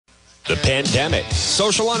the pandemic,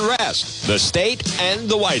 social unrest, the state, and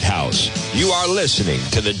the White House. You are listening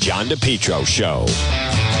to The John DePetro Show.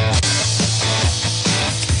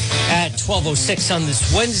 At 12:06 on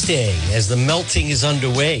this Wednesday, as the melting is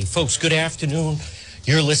underway. Folks, good afternoon.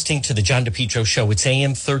 You're listening to The John DePetro Show. It's AM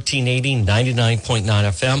 1380, 99.9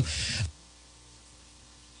 FM.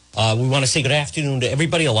 We want to say good afternoon to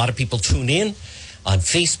everybody. A lot of people tune in on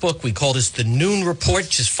Facebook. We call this the Noon Report.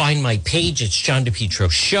 Just find my page. It's John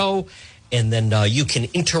DePetro Show. And then you can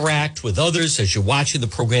interact with others as you're watching the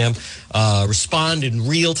program. Respond in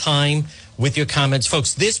real time with your comments.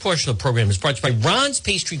 Folks, this portion of the program is brought to you by Ron's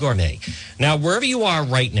Pastry Gourmet. Now, wherever you are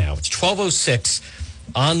right now, it's 12:06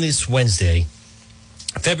 on this Wednesday,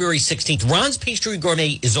 February 16th. Ron's Pastry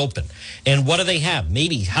Gourmet is open. And what do they have?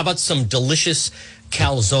 Maybe, how about some delicious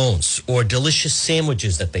calzones or delicious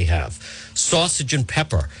sandwiches that they have? Sausage and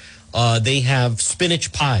pepper. They have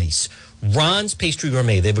spinach pies. Ron's Pastry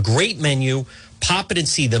Gourmet. They have a great menu. Pop it and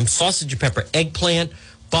see them. Sausage and pepper, eggplant,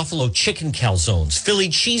 buffalo chicken calzones, Philly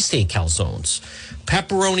cheesesteak calzones,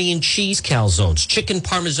 pepperoni and cheese calzones, chicken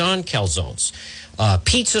parmesan calzones,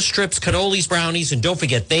 pizza strips, cannolis, brownies, and don't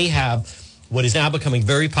forget, they have what is now becoming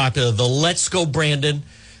very popular, the Let's Go Brandon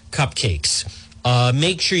cupcakes.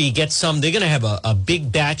 Make sure you get some. They're going to have a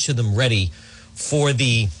big batch of them ready for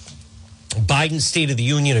the Biden State of the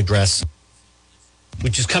Union address,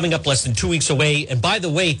 which is coming up less than 2 weeks away. And by the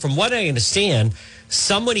way, from what I understand,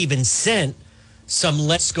 someone even sent some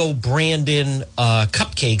Let's Go Brandon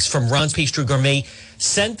cupcakes from Ron's Pastry Gourmet,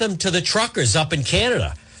 sent them to the truckers up in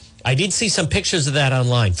Canada. I did see some pictures of that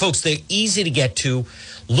online. Folks, they're easy to get to.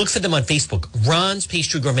 Look for them on Facebook. Ron's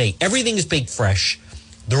Pastry Gourmet. Everything is baked fresh.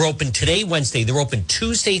 They're open today, Wednesday. They're open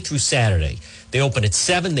Tuesday through Saturday. They open at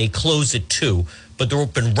 7. They close at 2. But they're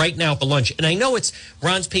open right now for lunch. And I know it's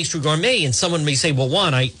Ron's Pastry Gourmet, and someone may say, well,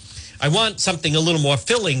 Juan, I want something a little more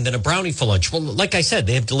filling than a brownie for lunch. Well, like I said,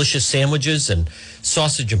 they have delicious sandwiches and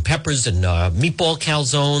sausage and peppers and meatball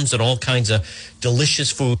calzones and all kinds of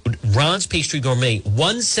delicious food. Ron's Pastry Gourmet,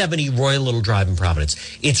 170 Royal Little Drive in Providence.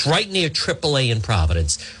 It's right near AAA in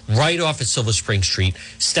Providence, right off at Silver Spring Street.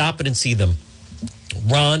 Stop it and see them.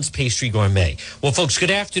 Ron's Pastry Gourmet. Well, folks, good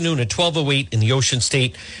afternoon at 12:08 in the Ocean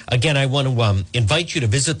State. Again, I want to invite you to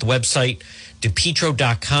visit the website,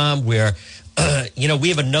 DePetro.com, where we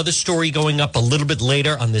have another story going up a little bit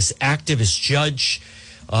later on this activist judge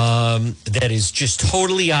that is just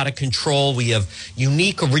totally out of control. We have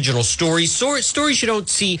unique original stories you don't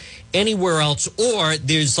see anywhere else, or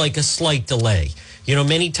there's like a slight delay.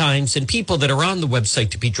 Many times, and people that are on the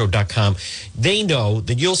website, DePetro.com, they know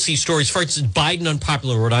that you'll see stories. For instance, Biden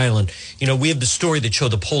unpopular in Rhode Island. We have the story that show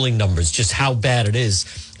the polling numbers, just how bad it is.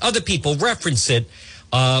 Other people reference it.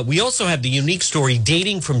 We also have the unique story,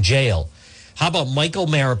 dating from jail. How about Michael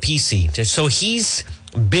Marapisi? So he's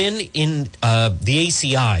been in the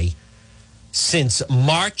ACI since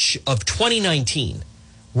March of 2019.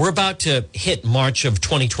 We're about to hit March of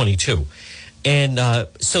 2022. And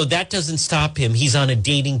so that doesn't stop him. He's on a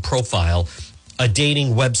dating profile, a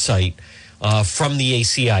dating website from the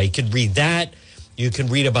ACI. You can read that. You can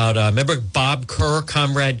read about, remember Bob Kerr,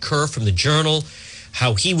 Comrade Kerr from the Journal,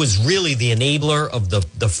 how he was really the enabler of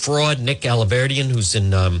the fraud, Nick Alaverdian, who's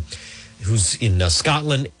in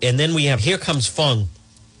Scotland. And then we have Here Comes Fung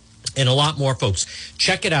and a lot more, folks.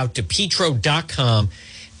 Check it out, DePetro.com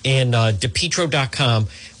and DePetro.com,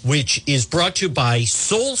 which is brought to you by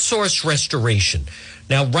Soul Source Restoration.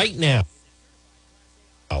 Now, right now,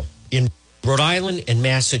 in Rhode Island and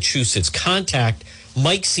Massachusetts, contact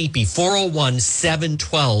Mike Seepy,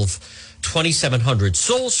 401-712-2700.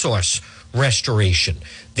 Soul Source Restoration.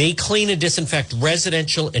 They clean and disinfect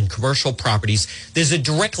residential and commercial properties. There's a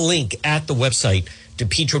direct link at the website,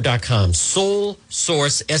 DePetro.com. Soul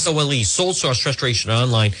Source, S-O-L-E, Soul Source Restoration,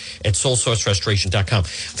 online at soulsourcerestoration.com.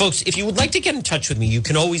 Folks, if you would like to get in touch with me, you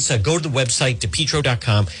can always go to the website,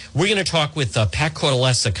 DePetro.com. We're going to talk with Pat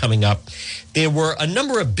Cortellessa coming up. There were a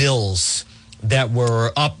number of bills that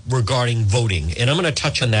were up regarding voting, and I'm going to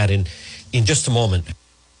touch on that in just a moment.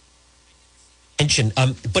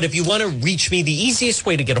 But if you want to reach me, the easiest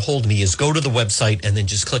way to get a hold of me is go to the website and then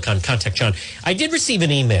just click on Contact John. I did receive an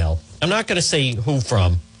email. I'm not going to say who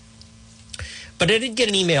from, but I did get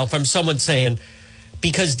an email from someone saying,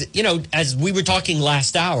 because, as we were talking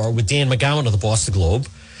last hour with Dan McGowan of the Boston Globe,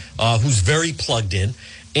 who's very plugged in,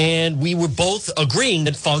 and we were both agreeing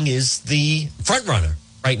that Fung is the front runner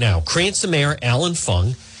right now. Cranston Mayor Alan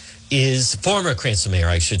Fung is former Cranston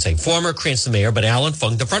Mayor, but Alan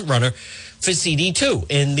Fung, the front runner for CD2.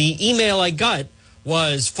 And the email I got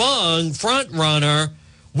was, Fung, front runner,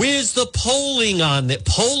 where's the polling on that?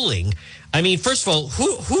 Polling? I mean, first of all,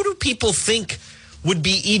 who do people think would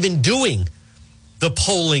be even doing the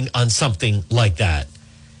polling on something like that.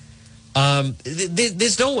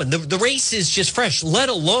 There's no one. The race is just fresh, let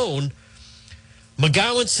alone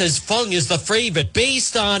McGowan says Fung is the favorite.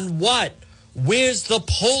 Based on what? Where's the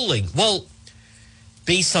polling? Well,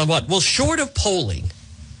 based on what? Well, short of polling,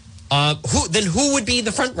 who would be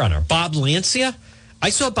the front runner? Bob Lancia? I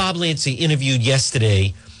saw Bob Lancia interviewed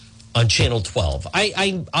yesterday on Channel 12.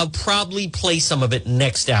 I'll probably play some of it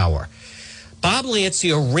next hour. Bob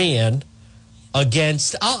Lancia ran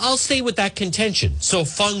against, I'll stay with that contention. So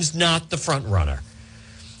Fung's not the front runner.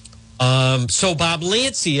 So Bob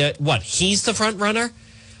Lancia, what? He's the front runner?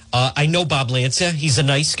 I know Bob Lancia. He's a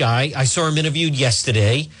nice guy. I saw him interviewed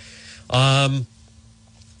yesterday.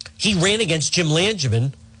 He ran against Jim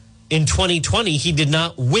Langevin in 2020. He did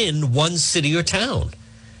not win one city or town.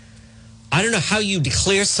 I don't know how you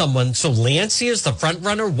declare someone. So Lancia is the front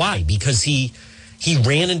runner. Why? Because he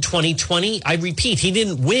ran in 2020. I repeat, he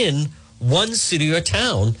didn't win one city or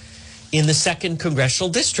town in the 2nd Congressional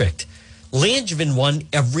District. Langevin won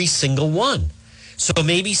every single one. So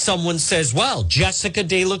maybe someone says, well, Jessica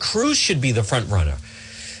De La Cruz should be the front runner.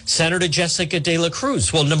 Senator Jessica De La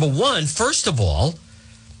Cruz. Well, number one, first of all,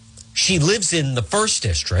 she lives in the 1st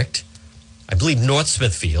District, I believe North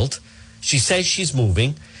Smithfield. She says she's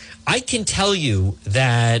moving. I can tell you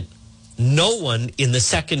that no one in the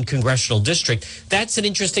 2nd Congressional District, that's an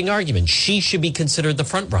interesting argument. She should be considered the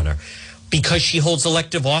front runner because she holds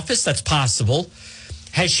elective office. That's possible.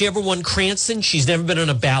 Has she ever won Cranston? She's never been on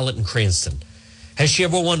a ballot in Cranston. Has she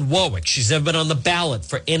ever won Warwick? She's never been on the ballot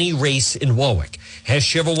for any race in Warwick. Has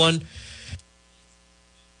she ever won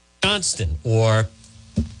Johnston or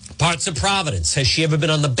parts of Providence? Has she ever been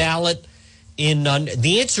on the ballot in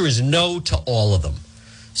the answer is no to all of them.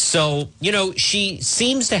 So, she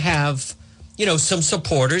seems to have, some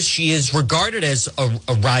supporters. She is regarded as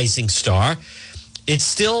a rising star. It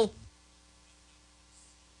still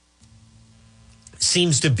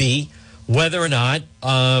seems to be whether or not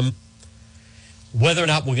we're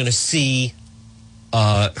going to see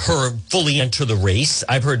her fully enter the race.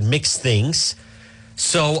 I've heard mixed things.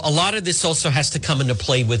 So a lot of this also has to come into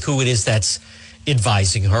play with who it is that's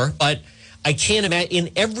advising her. But I can't imagine in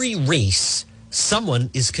every race, someone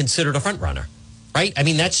is considered a front runner, right? I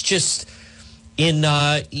mean, that's just in,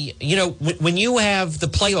 when you have the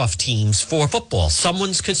playoff teams for football,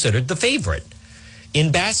 someone's considered the favorite.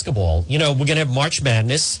 In basketball, we're going to have March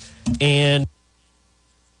Madness and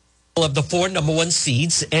we'll have the 4 number 1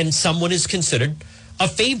 seeds and someone is considered a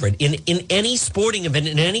favorite. In any sporting event,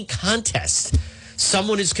 in any contest,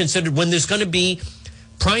 someone is considered, when there's going to be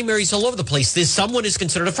primaries all over the place, someone is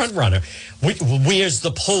considered a front runner. Where's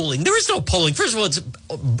the polling? There is no polling. First of all, it's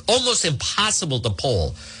almost impossible to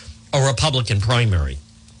poll a Republican primary.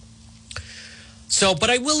 So, but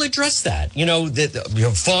I will address that.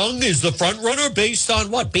 Fung is the front runner based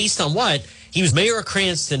on what? Based on what? He was mayor of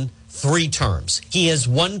Cranston 3 terms. He has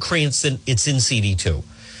won Cranston. It's in CD2.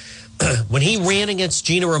 When he ran against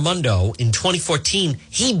Gina Raimondo in 2014,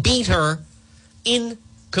 he beat her in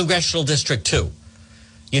Congressional District 2.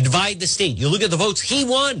 You divide the state. You look at the votes. He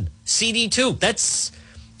won CD2. That's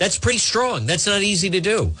pretty strong. That's not easy to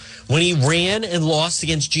do. When he ran and lost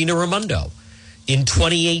against Gina Raimondo in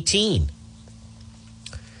 2018,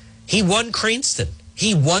 he won Cranston.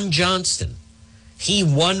 He won Johnston. He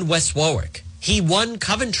won West Warwick. He won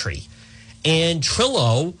Coventry. And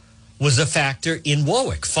Trillo was a factor in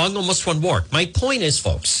Warwick. Fung almost won Warwick. My point is,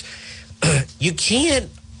 folks, you can't...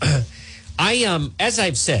 as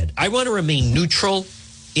I've said, I want to remain neutral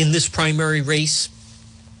in this primary race.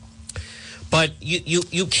 But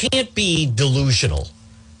you can't be delusional,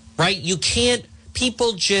 right? You can't...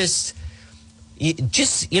 People just...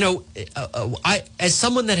 as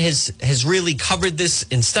someone that has really covered this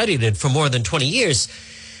and studied it for more than 20 years,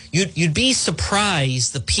 you'd be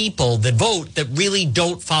surprised the people that vote that really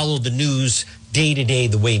don't follow the news day to day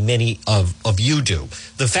the way many of you do.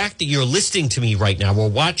 The fact that you're listening to me right now or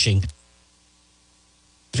watching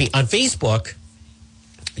me on Facebook,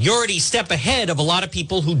 you're already a step ahead of a lot of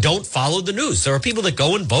people who don't follow the news. There are people that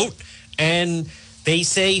go and vote and they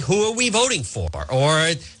say, who are we voting for?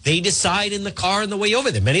 Or they decide in the car on the way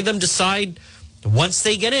over there. Many of them decide once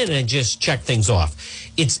they get in and just check things off.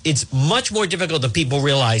 It's much more difficult than people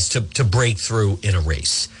realize to break through in a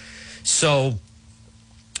race. So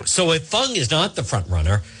if Fung is not the front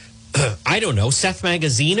runner, I don't know, Seth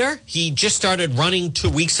Magaziner, he just started running 2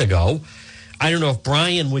 weeks ago. I don't know if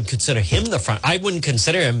Brian would consider him the front. I wouldn't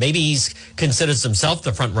consider him. Maybe he's considers himself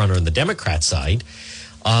the front runner on the Democrat side.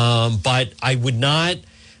 But I would not.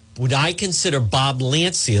 Would I consider Bob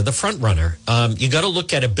Lancia the front runner? You got to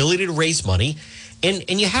look at ability to raise money, and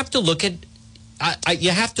you have to look at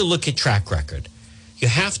you have to look at track record. You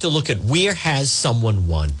have to look at where has someone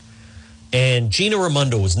won. And Gina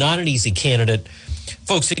Raimondo was not an easy candidate.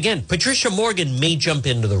 Folks, again, Patricia Morgan may jump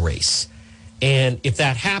into the race. And if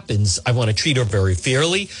that happens, I want to treat her very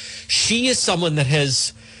fairly. She is someone that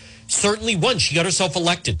has certainly won. She got herself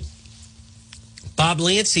elected. Bob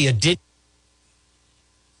Lancia did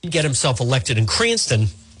get himself elected in Cranston,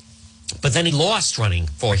 but then he lost running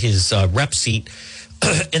for his rep seat,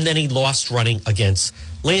 and then he lost running against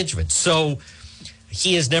Langevin. So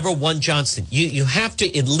he has never won Johnston. You have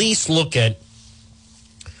to at least look at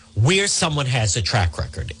where someone has a track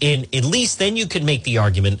record. And at least then you can make the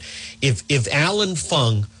argument if Alan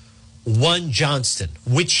Fung won Johnston,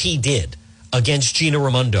 which he did against Gina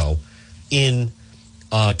Raimondo in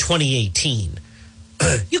 2018,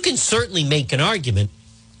 you can certainly make an argument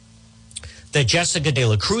that Jessica De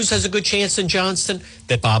La Cruz has a good chance in Johnston,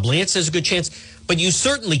 that Bob Lance has a good chance. But you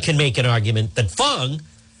certainly can make an argument that Fung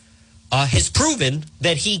has proven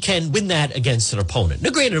that he can win that against an opponent. Now,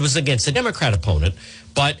 granted, it was against a Democrat opponent,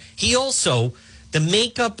 but he also, the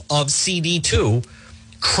makeup of CD2,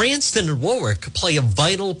 Cranston and Warwick play a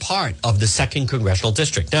vital part of the 2nd Congressional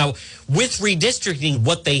District. Now, with redistricting,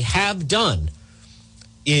 what they have done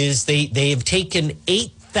is they have taken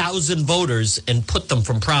 8,000 voters and put them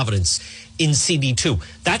from Providence in CD2.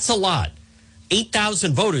 That's a lot.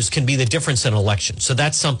 8,000 voters can be the difference in an election. So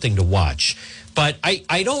that's something to watch. But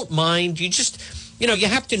I don't mind. You just, you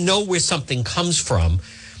have to know where something comes from.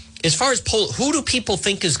 As far as poll, who do people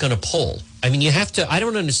think is going to poll? I mean, you have to, I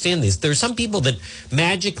don't understand this. There are some people that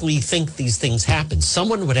magically think these things happen.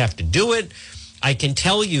 Someone would have to do it. I can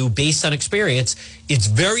tell you, based on experience, it's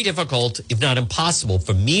very difficult, if not impossible,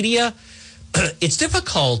 for media. It's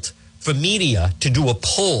difficult for media to do a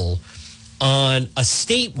poll on a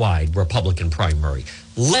statewide Republican primary,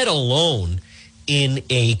 let alone in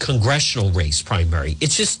a congressional race primary.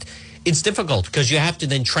 It's difficult because you have to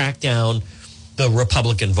then track down the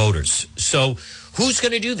Republican voters. So who's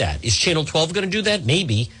going to do that? Is Channel 12 going to do that?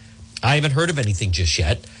 Maybe. I haven't heard of anything just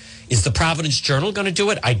yet. Is the Providence Journal going to do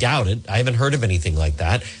it? I doubt it. I haven't heard of anything like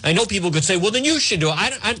that. I know people could say, well, then you should do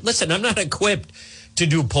it. Listen, I'm not equipped to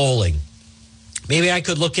do polling. Maybe I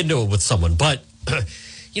could look into it with someone. But,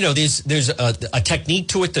 there's a technique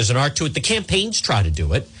to it. There's an art to it. The campaigns try to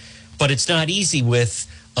do it. But it's not easy with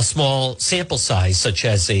a small sample size, such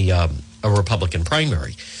as a Republican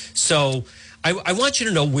primary. So I want you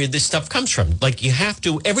to know where this stuff comes from. Like, you have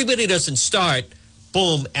to, everybody doesn't start,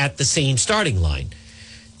 boom, at the same starting line.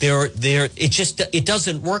 It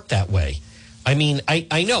doesn't work that way. I mean,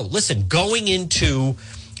 I know. Listen, going into,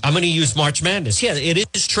 I'm going to use March Madness. Yeah, it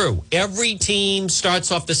is true. Every team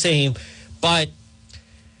starts off the same, but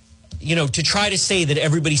to try to say that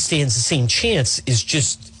everybody stands the same chance is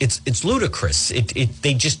just, it's ludicrous.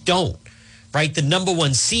 They just don't, right? The number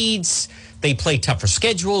one seeds, they play tougher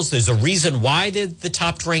schedules. There's a reason why they're the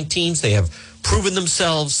top ranked teams. They have proven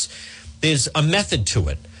themselves. There's a method to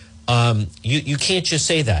it. You can't just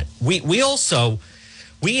say that. We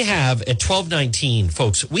have at 1219,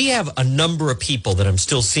 folks, we have a number of people that I'm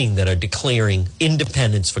still seeing that are declaring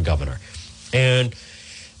independence for governor. And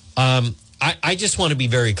I just want to be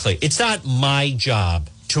very clear. It's not my job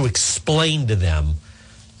to explain to them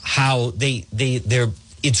how they're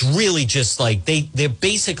it's really just like they're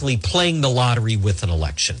basically playing the lottery with an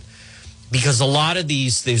election. Because a lot of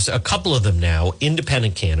these, there's a couple of them now,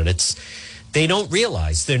 independent candidates, they don't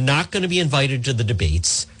realize they're not going to be invited to the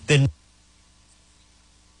debates. They're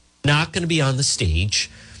not going to be on the stage.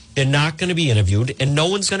 They're not going to be interviewed, and no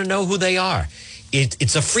one's going to know who they are.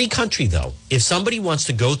 It's a free country, though. If somebody wants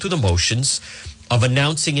to go through the motions of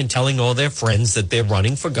announcing and telling all their friends that they're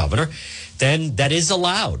running for governor, then that is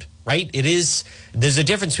allowed, right? It is. There's a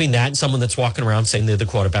difference between that and someone that's walking around saying they're the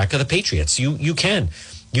quarterback of the Patriots. You can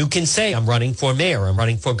say, I'm running for mayor, I'm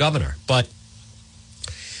running for governor, but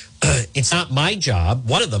it's not my job.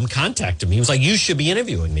 One of them contacted me. He was like, you should be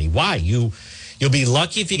interviewing me. Why? You'll be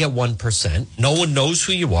lucky if you get 1%. No one knows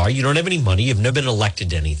who you are. You don't have any money. You've never been elected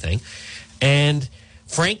to anything. And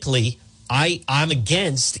frankly, I'm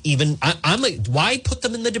against even, why put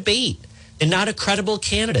them in the debate? They're not a credible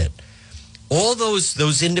candidate. All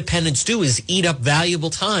those independents do is eat up valuable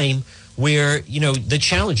time where, the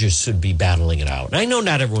challengers should be battling it out. And I know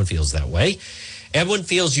not everyone feels that way. Everyone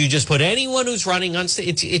feels you just put anyone who's running on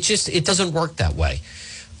stage. It doesn't work that way.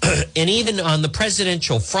 And even on the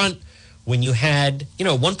presidential front, when you had,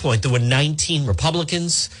 at one point there were 19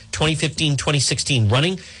 Republicans, 2015, 2016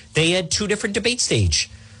 running, they had two different debate stage,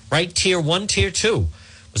 right? Tier 1, Tier 2. It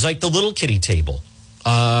was like the little kiddie table.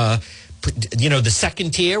 the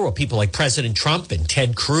second tier, or people like President Trump and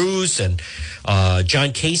Ted Cruz and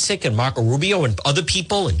John Kasich and Marco Rubio and other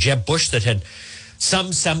people and Jeb Bush that had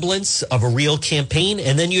some semblance of a real campaign.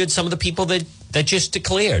 And then you had some of the people that just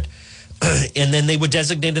declared. And then they were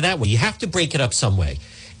designated that way. You have to break it up some way.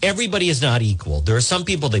 Everybody is not equal. There are some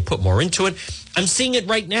people, they put more into it. I'm seeing it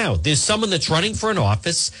right now. There's someone that's running for an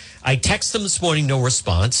office. I text them this morning, no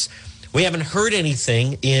response. We haven't heard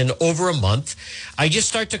anything in over a month. I just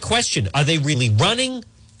start to question, are they really running,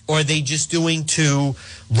 or are they just doing to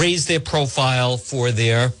raise their profile for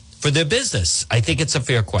their business? I think it's a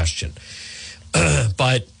fair question.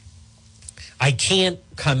 But I can't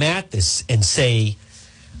come at this and say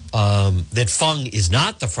that Fung is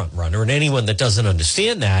not the front runner, and anyone that doesn't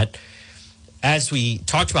understand that, as we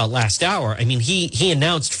talked about last hour, I mean, he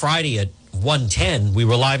announced Friday at 1:10, we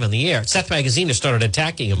were live on the air. Seth Magaziner started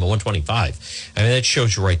attacking him at 1:25. I mean, that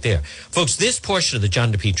shows you right there. Folks, this portion of the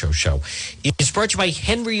John DePetro Show is brought to you by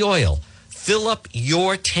Henry Oil. Fill up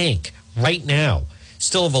your tank right now.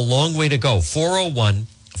 Still have a long way to go.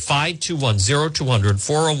 401-521-0200,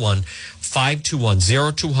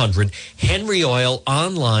 401-521-0200. Henry Oil,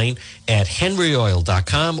 online at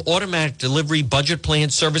henryoil.com. Automatic delivery, budget plan,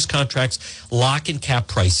 service contracts, lock and cap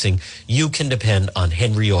pricing. You can depend on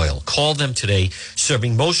Henry Oil. Call them today,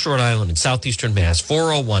 serving most Rhode Island and southeastern Mass,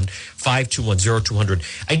 401-521-0200.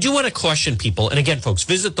 I do want to caution people, and again, folks,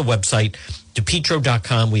 visit the website,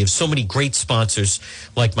 DePetro.com. We have so many great sponsors,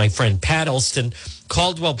 like my friend Pat Elston,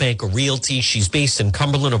 Caldwell Banker Realty. She's based in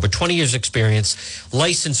Cumberland, over 20 years experience,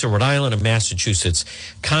 licensed in Rhode Island and Massachusetts.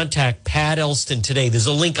 Contact Pat Elston today. There's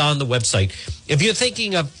a link on the website. If you're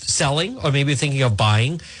thinking of selling, or maybe you're thinking of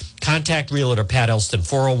buying, contact Realtor Pat Elston,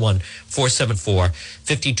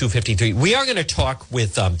 401-474-5253. We are going to talk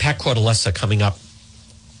with Pat Cortellessa coming up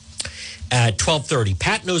at 12:30.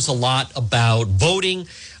 Pat knows a lot about voting,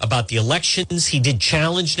 about the elections. He did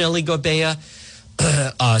challenge Nellie Gorbea,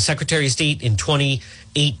 Secretary of State, in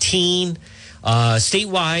 2018.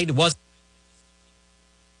 Statewide, it wasn't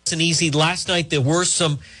easy. Last night, there were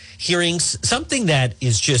some hearings, something that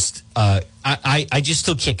is just, I just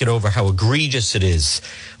still can't get over how egregious it is.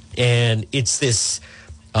 And it's this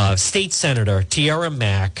state senator, Tiara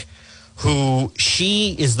Mack, who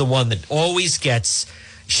she is the one that always gets,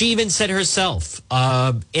 she even said herself,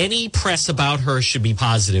 any press about her should be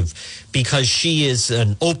positive because she is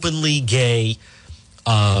an openly gay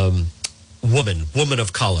woman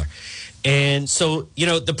of color. And so,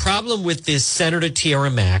 the problem with this Senator Tiara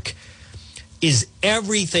Mack is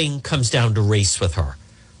everything comes down to race with her,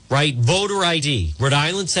 right? Voter ID. Rhode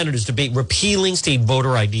Island senators debate repealing state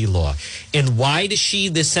voter ID law. And why does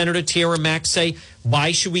this Senator Tiara Mack say,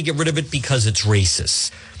 why should we get rid of it? Because it's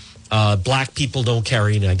racist. Black people don't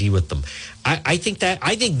carry an ID with them. I think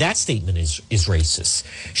that statement is racist.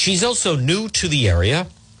 She's also new to the area.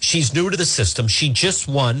 She's new to the system. She just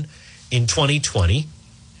won in 2020.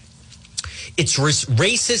 It's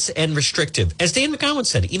racist and restrictive. As Dan McGowan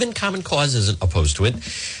said, even Common Cause isn't opposed to it.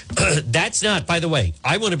 That's not, by the way,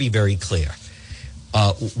 I want to be very clear.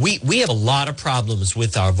 We have a lot of problems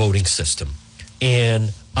with our voting system.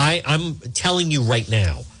 And I'm telling you right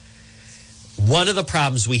now, one of the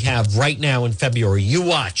problems we have right now in February, you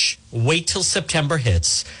watch, wait till September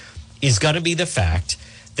hits, is going to be the fact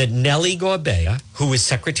that Nellie Gorbea, who is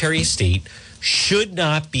Secretary of State, should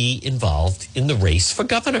not be involved in the race for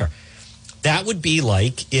governor. That would be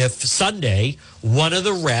like if Sunday, one of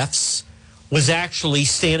the refs was actually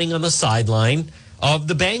standing on the sideline of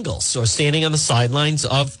the Bengals or standing on the sidelines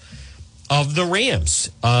of the Rams.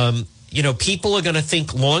 People are going to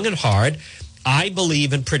think long and hard. I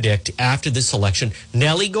believe and predict after this election,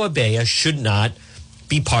 Nellie Gorbea should not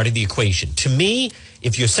be part of the equation. To me,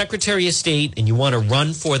 if you're Secretary of State and you want to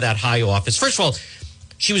run for that high office, first of all,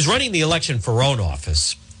 she was running the election for her own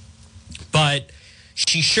office, but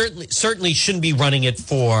she certainly shouldn't be running it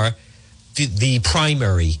for the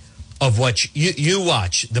primary of what you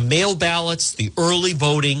watch. The mail ballots, the early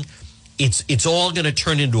voting, it's all going to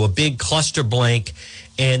turn into a big cluster blank,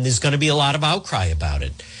 and there's going to be a lot of outcry about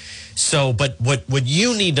it. So, but what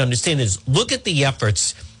you need to understand is look at the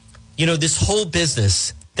efforts, this whole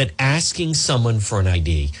business that asking someone for an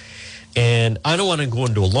ID. And I don't want to go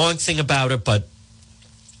into a long thing about it, but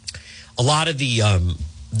a lot of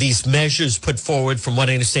these measures put forward, from what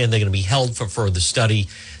I understand, they're going to be held for further study.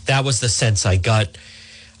 That was the sense I got.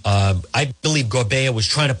 I believe Gorbea was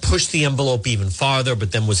trying to push the envelope even farther,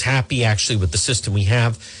 but then was happy actually with the system we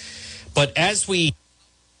have. But as we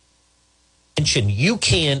mentioned, you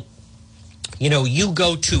can't, you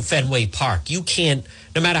go to Fenway Park. You can't,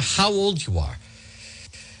 no matter how old you are.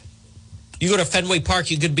 You go to Fenway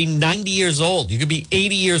Park, you could be 90 years old. You could be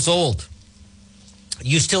 80 years old.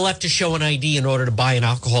 you still have to show an ID in order to buy an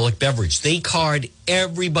alcoholic beverage. They card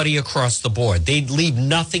everybody across the board. They leave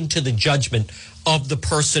nothing to the judgment of the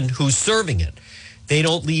person who's serving it. They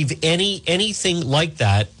don't leave anything like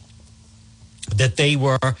that they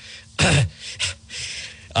were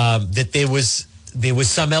that there was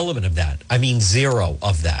some element of that. I mean, zero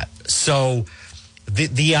of that. So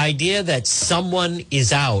the idea that someone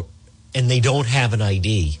is out and they don't have an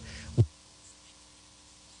ID.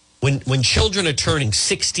 When children are turning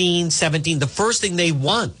 16, 17, the first thing they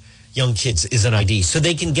want, young kids, is an ID so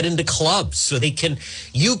they can get into clubs, so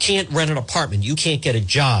you can't rent an apartment, you can't get a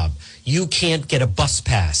job, you can't get a bus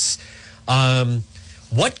pass.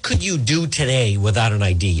 What could you do today without an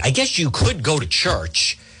ID? I guess you could go to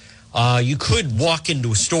church. You could walk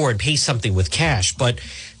into a store and pay something with cash, but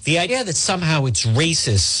the idea that somehow it's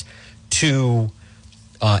racist to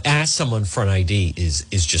ask someone for an ID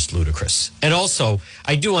is just ludicrous. And also,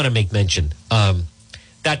 I do want to make mention,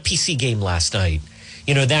 that PC game last night,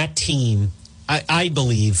 that team, I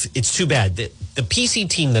believe it's too bad that the PC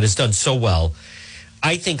team that has done so well,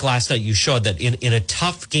 I think last night you showed that in a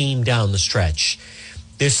tough game down the stretch,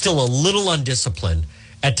 they're still a little undisciplined.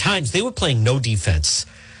 At times, they were playing no defense,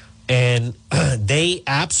 and they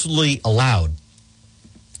absolutely allowed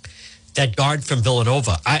that guard from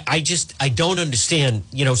Villanova. I don't understand.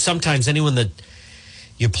 Sometimes anyone that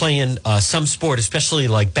you're playing some sport, especially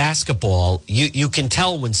like basketball, you can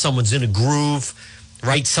tell when someone's in a groove,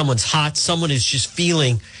 right? Someone's hot. Someone is just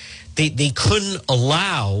feeling. They couldn't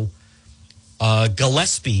allow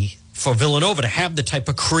Gillespie for Villanova to have the type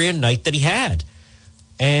of career night that he had,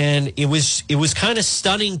 and it was kind of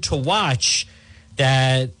stunning to watch.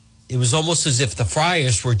 That it was almost as if the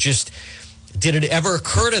Friars were just. Did it ever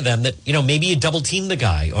occur to them that, maybe you double team the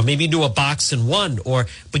guy or maybe you do a box and one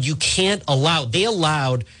but you can't they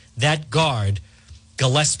allowed that guard,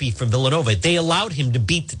 Gillespie from Villanova, they allowed him to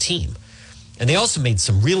beat the team. And they also made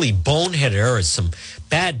some really bonehead errors, some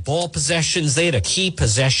bad ball possessions. They had a key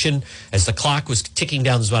possession as the clock was ticking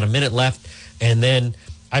down. There's about a minute left. And then,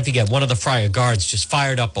 I forget, one of the Friar guards just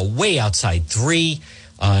fired up a way outside three.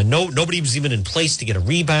 Nobody was even in place to get a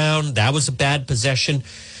rebound. That was a bad possession.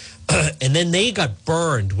 And then they got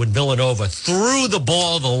burned when Villanova threw the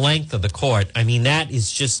ball the length of the court. I mean,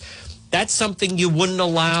 that's something you wouldn't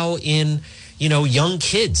allow in, young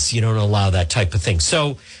kids. You don't allow that type of thing.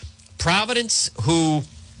 So Providence, who,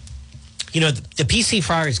 the PC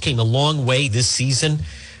Friars came a long way this season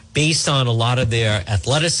based on a lot of their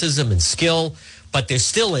athleticism and skill, but they're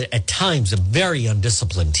still at times a very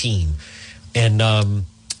undisciplined team. And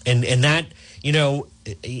that,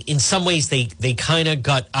 in some ways, they kind of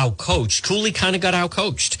got outcoached. Cooley kind of got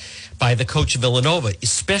outcoached by the coach of Villanova,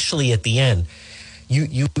 especially at the end.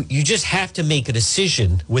 You just have to make a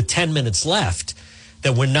decision with 10 minutes left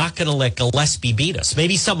that we're not going to let Gillespie beat us.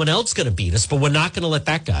 Maybe someone else going to beat us, but we're not going to let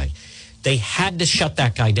that guy. They had to shut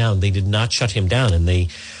that guy down. They did not shut him down, and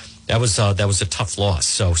that was a tough loss.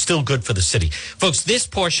 So still good for the city. Folks, this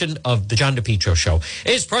portion of the John DePietro Show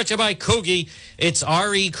is brought to you by Coogie. It's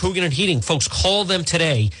R.E. Coogan and Heating. Folks, call them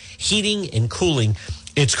today. Heating and cooling.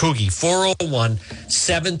 It's Coogie,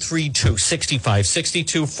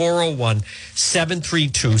 401-732-6562,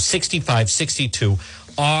 401-732-6562,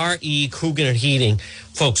 R.E. Coogan and Heating.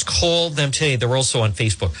 Folks, call them today. They're also on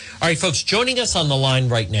Facebook. All right, folks, joining us on the line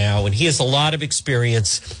right now, and he has a lot of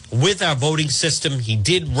experience with our voting system. He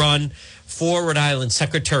did run for Rhode Island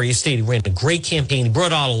Secretary of State. He ran a great campaign. He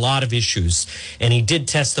brought out a lot of issues, and he did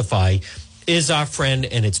testify, is our friend,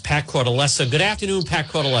 and it's Pat Cortellessa. Good afternoon, Pat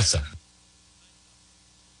Cortellessa.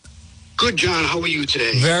 Good, John. How are you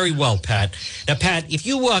today? Very well, Pat. Now, Pat, if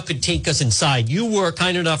you could take us inside, you were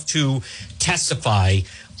kind enough to testify.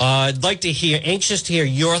 I'd like to anxious to hear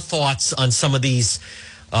your thoughts on some of these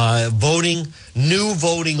new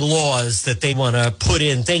voting laws that they want to put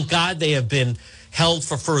in. Thank God they have been held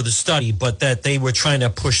for further study, but that they were trying to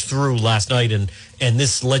push through last night and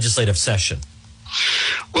this legislative session.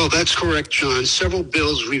 Well, that's correct, John. Several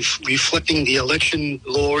bills reflecting the election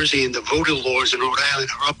laws and the voter laws in Rhode Island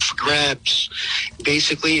are up for grabs,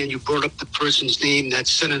 basically. And you brought up the person's name, that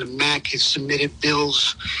Senator Mack has submitted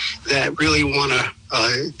bills that really want to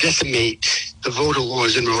decimate the voter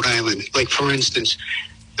laws in Rhode Island. Like, for instance,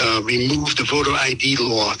 remove the voter ID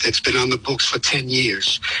law that's been on the books for 10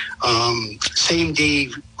 years. Same-day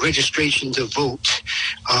registration to vote.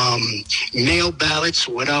 Mail ballots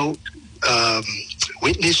without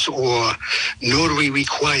witness or notary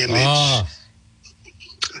requirements.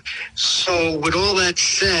 So with all that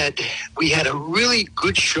said, we had a really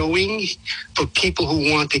good showing for people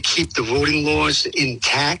who want to keep the voting laws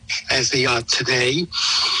intact as they are today.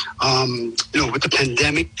 With the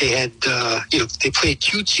pandemic, they had, they played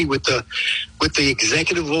cutesy with the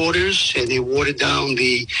executive orders, and they watered down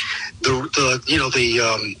the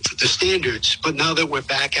standards. But now that we're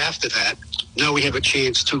back after that, now we have a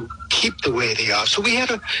chance to keep the way they are. So we had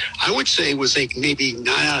I would say it was like maybe 9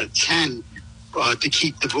 out of 10 to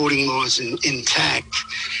keep the voting laws intact.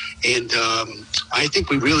 And I think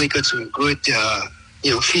we really got some good,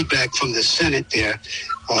 feedback from the Senate there,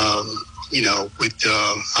 with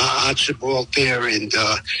Archibald there and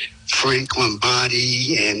Frank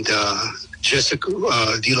Lombardi and Jessica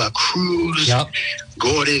De La Cruz, yep.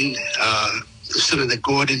 Gordon, Senator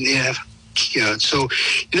Gordon there. So,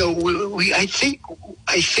 I think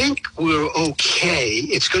we're okay.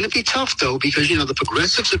 It's going to be tough, though, because, the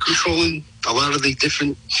progressives are controlling a lot of the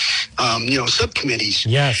different, subcommittees.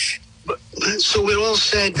 Yes. So with all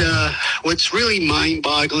said, what's really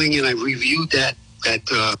mind-boggling, and I reviewed that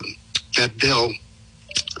bill.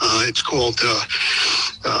 It's called Vote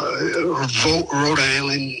Rhode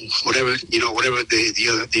Island, whatever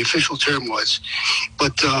the official term was.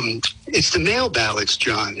 But it's the mail ballots,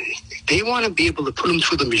 John. They want to be able to put them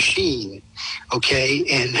through the machine, okay,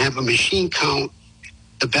 and have a machine count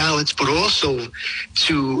the ballots, but also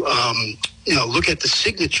to look at the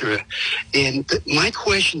signature. And my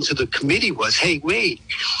question to the committee was, hey, wait,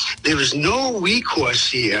 there is no recourse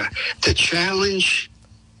here to challenge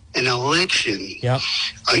an election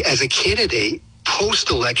as a candidate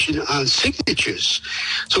post-election on signatures.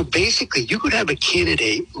 So basically, you could have a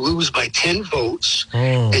candidate lose by 10 votes,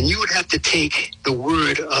 and you would have to take the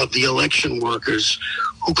word of the election workers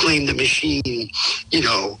who claim the machine,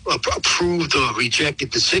 approved or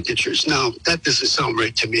rejected the signatures. Now, that doesn't sound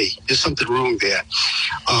right to me. There's something wrong there.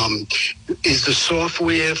 Is the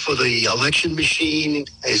software for the election machine,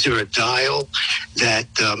 is there a dial that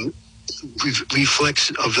reflects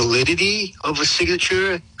a validity of a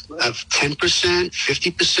signature of 10%,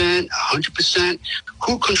 50%, 100%?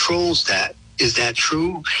 Who controls that? Is that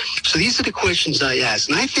true? So these are the questions I ask.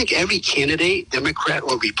 And I think every candidate, Democrat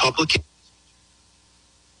or Republican,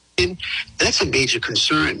 that's a major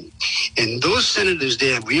concern. And those senators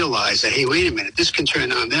there realize that, hey, wait a minute, this can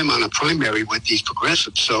turn on them on a primary with these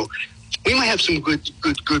progressives. So we might have some good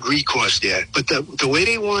recourse there. But the way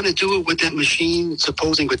they want to do it with that machine,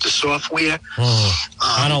 supposing with the software,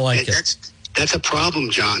 I don't like it. That's a problem,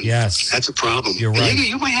 John. Yes. That's a problem. You're right.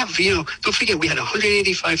 You might have, don't forget, we had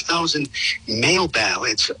 185,000 mail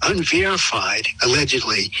ballots, unverified,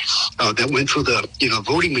 allegedly, that went through the,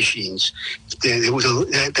 voting machines.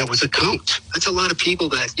 That was a count. That's a lot of people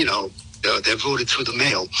that, that voted through the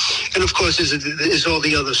mail. And, of course, there's all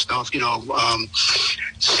the other stuff,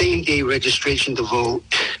 same-day registration to vote.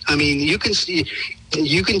 I mean, you can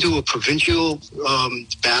do a provincial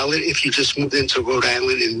ballot if you just moved into Rhode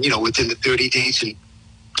Island and, within the 30 days, and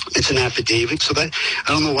it's an affidavit. So that,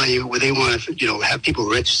 I don't know why they want to, have people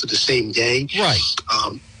register the same day. Right.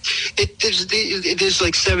 There's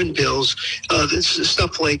like 7 bills. There's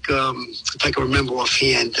stuff like, if I can remember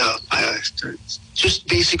offhand, just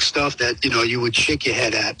basic stuff that, you would shake your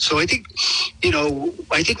head at. So I think,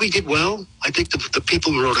 we did well. I think the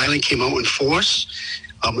people in Rhode Island came out in force.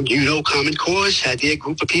 Common Cause had their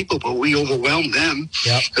group of people, but we overwhelmed them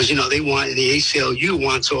because, they want, the ACLU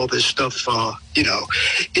wants all this stuff,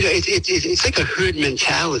 it's like a herd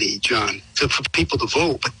mentality, John, for people to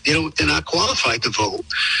vote, but they're not qualified to vote.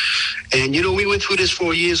 And, we went through this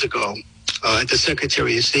 4 years ago at the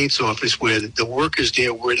Secretary of State's office where the workers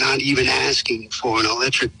there were not even asking for an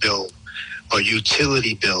electric bill, a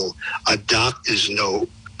utility bill, a doctor's note,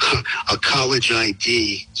 a college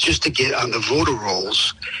ID, just to get on the voter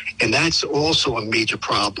rolls. And that's also a major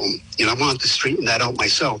problem. I wanted to straighten that out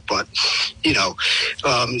myself, but,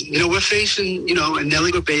 we're facing, and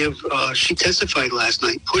Nellie Gorbea, she testified last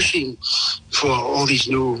night pushing for all these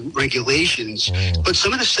new regulations. But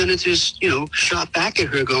some of the senators, shot back at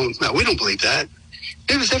her going, no, we don't believe that.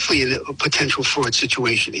 There was definitely a potential fraud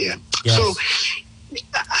situation here. Yes. So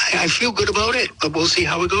I feel good about it, but we'll see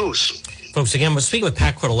how it goes. Folks, again, we're speaking with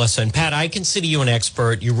Pat Cortellessa. And Pat, I consider you an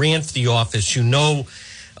expert. You ran for the office. You know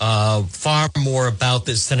far more about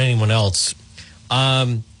this than anyone else.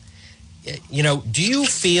 Do you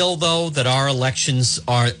feel, though, that our elections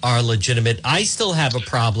are legitimate? I still have a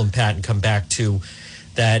problem, Pat, and come back to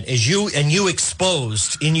that. As you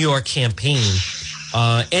exposed in your campaign,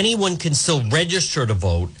 anyone can still register to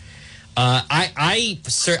vote.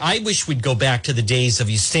 I wish we'd go back to the days of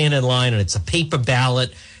you stand in line and it's a paper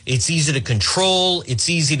ballot. It's easy to control. It's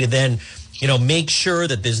easy to then make sure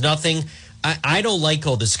that there's nothing. I don't like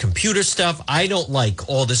all this computer stuff. I don't like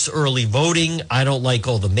all this early voting. I don't like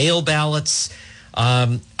all the mail ballots.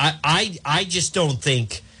 I just don't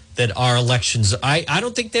think that our elections, I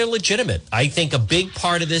don't think they're legitimate. I think a big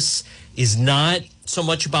part of this is not so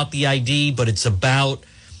much about the ID, but it's about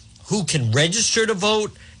who can register to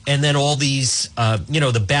vote, and then all these,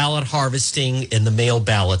 the ballot harvesting and the mail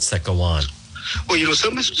ballots that go on. Well,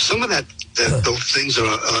 some of those things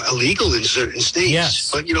are illegal in certain states.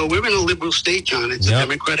 Yes. But, we're in a liberal state, John. It's a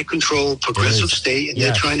Democratic-controlled, progressive state, and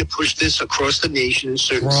they're trying to push this across the nation in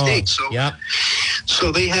certain states.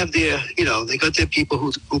 So they have their, they got their people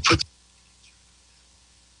who put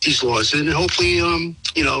these laws in, and hopefully,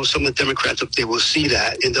 some of the Democrats up there will see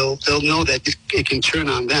that, and they'll know that it can turn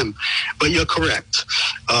on them. But you're correct.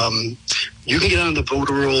 You can get on the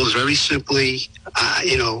voter rolls very simply.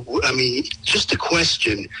 Just a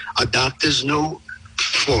question: a doctor's note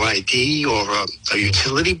for ID or a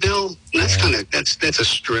utility bill? That's a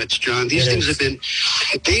stretch, John. These things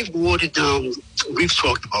they've watered down. We've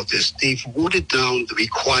talked about this. They've watered down the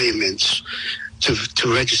requirements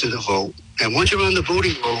to register to vote. And once you're on the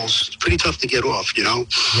voting rolls, it's pretty tough to get off,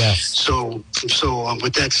 Yes. So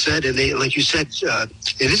with that said, and they, like you said,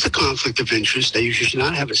 it is a conflict of interest that you should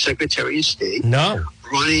not have a Secretary of State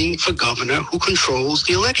running for governor who controls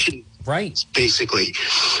the election. Right. Basically,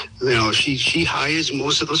 she hires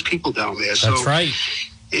most of those people down there. So, that's right.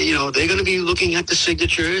 They're going to be looking at the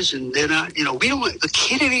signatures, and they're not. The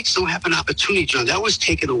candidates don't have an opportunity, John. That was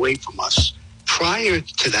taken away from us. Prior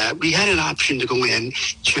to that, we had an option to go in,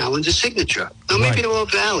 challenge a signature. Now, maybe they're all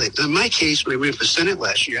valid. In my case, when I ran for Senate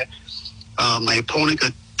last year, my opponent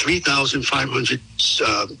got 3,500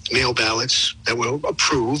 mail ballots that were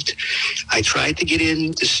approved. I tried to get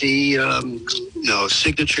in to see,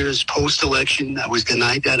 signatures post-election. I was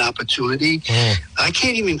denied that opportunity. I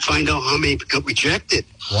can't even find out how many got rejected.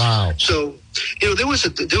 Wow. So, there was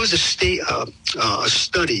a state a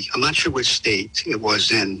study. I'm not sure which state it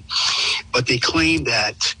was in, but they claimed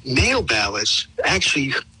that mail ballots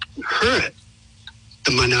actually hurt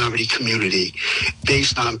the minority community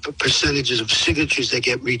based on percentages of signatures that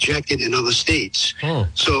get rejected in other states.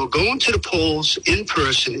 So going to the polls in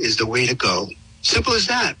person is the way to go. Simple as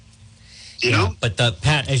that. You know? But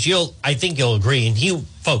Pat, I think you'll agree, and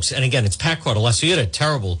folks, and again, it's Pat Cordeless. You had a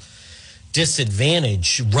terrible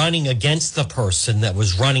disadvantage running against the person that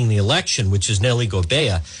was running the election, which is Nelly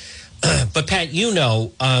Gorbea. But Pat, you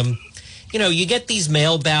get these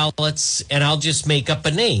mail ballots, and I'll just make up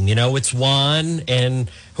a name. It's Juan and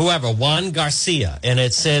Juan Garcia, and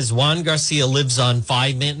it says Juan Garcia lives on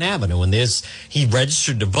 5 Manton Avenue, and he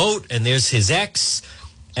registered to vote, and there's his ex,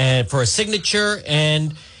 and for a signature,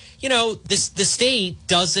 and the state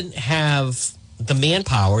doesn't have the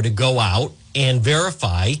manpower to go out and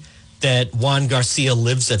verify that Juan Garcia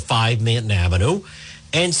lives at 5 Manton Avenue.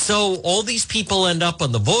 And so all these people end up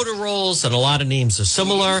on the voter rolls, and a lot of names are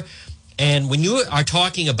similar. And when you are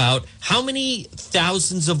talking about how many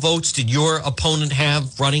thousands of votes did your opponent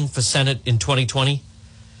have running for Senate in 2020?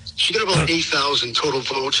 She got about 8,000 total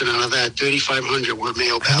votes, and out of that, 3,500 were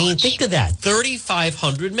mail ballots. I mean, think of that,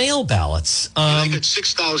 3,500 mail ballots. I got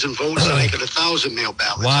 6,000 votes, and I got 1,000 mail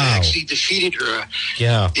ballots. Wow. I actually defeated her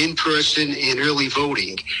in person in early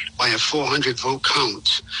voting by a 400 vote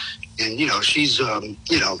count. And, she's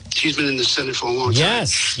been in the Senate for a long time.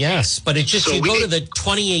 Yes. But it's just, you go to the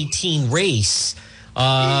 2018 race,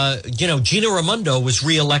 Gina Raimondo was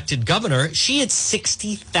reelected governor. She had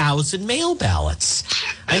 60,000 mail ballots.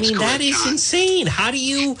 That is insane. How do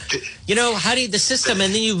the system,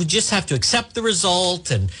 and then you just have to accept the result,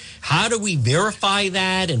 and how do we verify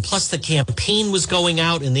that? And plus the campaign was going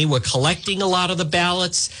out and they were collecting a lot of the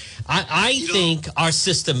ballots. I think our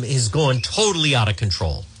system is going totally out of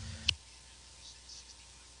control.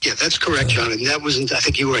 Yeah, that's correct, John. And that wasn't, I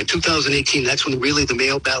think you were right, 2018, that's when really the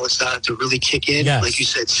mail ballots started to really kick in. Yes. Like you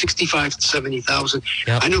said, 65 to 70,000.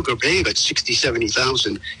 Yep. I know Gorbea got 60,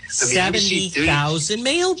 70,000. 70,000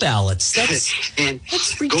 mail ballots. That's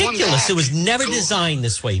ridiculous. It was never designed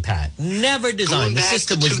this way, Pat. Never designed. The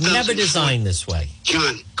system was never designed this way.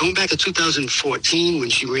 John, going back to 2014 when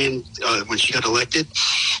she ran, when she got elected,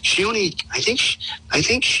 she only, I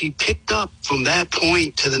think she picked up from that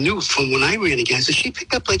point to from when I ran against her, she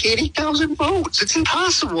picked up like 80,000 votes. It's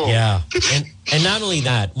impossible. Yeah. And not only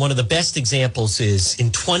that, one of the best examples is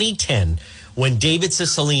in 2010, when David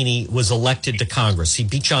Cicilline was elected to Congress. He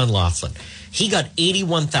beat John Laughlin. He got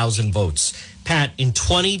 81,000 votes. Pat, in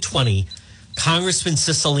 2020, Congressman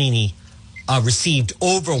Cicilline received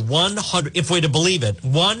over 100, if we're to believe it,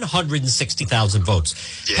 160,000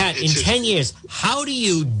 votes. Yeah, Pat, in 10 years, how do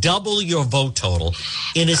you double your vote total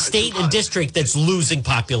in a state and district that's losing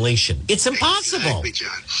population? It's impossible. Exactly,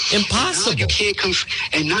 John. Impossible. And now you can't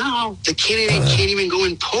and now the candidate can't even go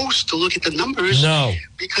in post to look at the numbers. No.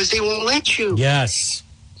 Because they won't let you. Yes.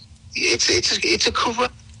 It's a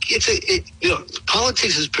corrupt.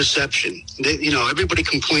 Politics is perception. Everybody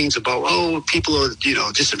complains about, people are,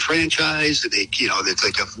 disenfranchised. And there's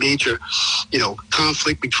like a major,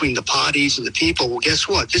 conflict between the parties and the people. Well, guess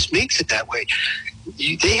what? This makes it that way.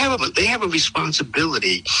 They have a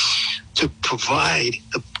responsibility to provide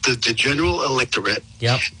the general electorate.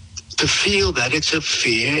 Yep. To feel that it's a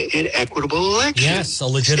fair and equitable election. Yes, a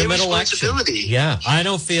legitimate election. Yeah, I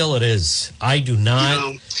don't feel it is. I do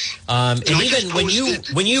not. And even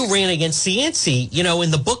when you ran against Cianci, in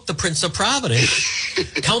the book The Prince of Providence,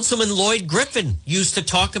 Councilman Lloyd Griffin used to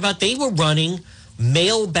talk about they were running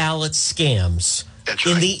mail ballot scams. That's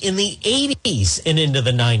right. In the 80s and into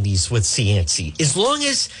the 90s with Cianci. As long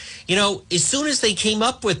as, as soon as they came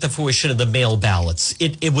up with the fruition of the mail ballots,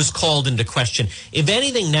 it was called into question. If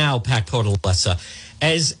anything now, Pat Cortellessa,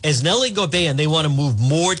 as Nellie Gorbea, they want to move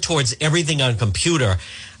more towards everything on computer.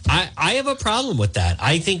 I have a problem with that.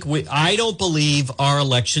 I think I don't believe our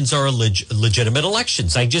elections are legitimate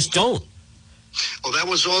elections. I just don't. Well, that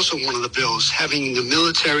was also one of the bills, having the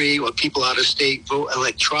military or people out of state vote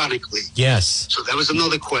electronically. Yes. So that was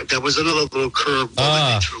another little curve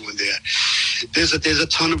that they threw in there. There's a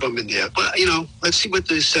ton of them in there. But, let's see what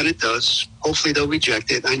the Senate does. Hopefully they'll reject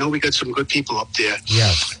it. I know we got some good people up there.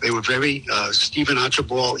 Yes. They were Stephen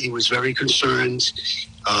Archibald, he was very concerned.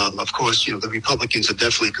 Of course, the Republicans are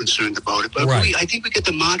definitely concerned about it. But right. I think we get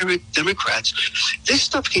the moderate Democrats. This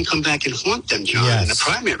stuff can come back and haunt them, John, in the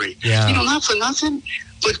primary. Yeah. Not for nothing,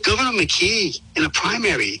 but Governor McKee in a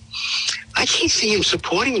primary, I can't see him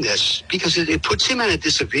supporting this because it puts him at a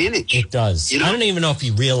disadvantage. It does. I don't even know if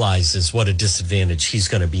he realizes what a disadvantage he's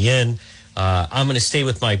going to be in. I'm going to stay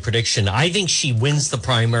with my prediction. I think she wins the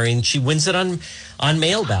primary, and she wins it on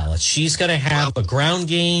mail ballots. She's going to have a ground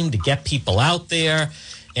game to get people out there,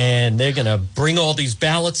 and they're going to bring all these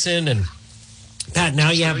ballots in. And, Pat,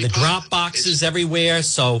 now you have the drop boxes everywhere,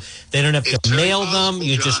 so they don't have to mail them.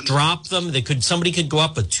 You just drop them. Somebody could go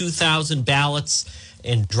up with 2,000 ballots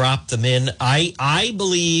and drop them in. I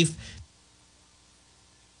believe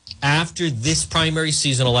after this primary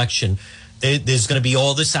season election, there's going to be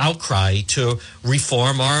all this outcry to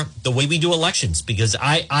reform the way we do elections, because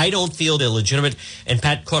I don't feel they're legitimate. And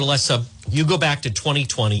Pat Cortellessa, you go back to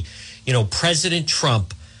 2020, President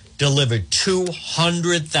Trump delivered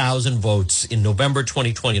 200,000 votes in November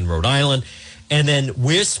 2020 in Rhode Island. And then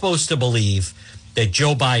we're supposed to believe that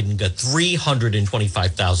Joe Biden got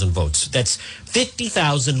 325,000 votes. That's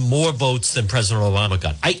 50,000 more votes than President Obama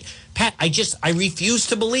got. I refuse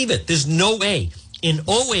to believe it. There's no way. In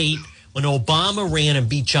 2008, when Obama ran and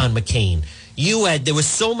beat John McCain, there were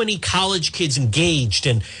so many college kids engaged,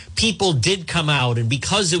 and people did come out. And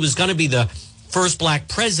because it was going to be the first black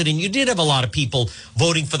president, you did have a lot of people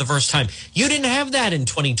voting for the first time. You didn't have that in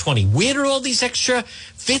 2020. Where did all these extra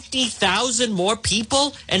 50,000 more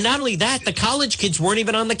people? And not only that, the college kids weren't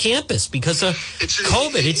even on the campus because of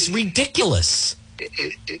COVID. It's ridiculous.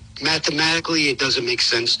 Mathematically, it doesn't make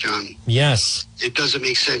sense, John. Yes. It doesn't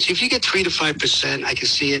make sense. If you get 3 to 5%, I can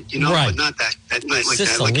see it, right. But not that like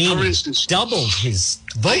Cicilline that. Like, for instance, doubled his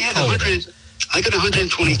vote I got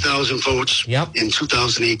 120,000 votes in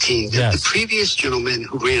 2018. Yes. The previous gentleman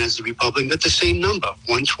who ran as the Republican got the same number,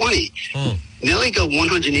 120. Nellie got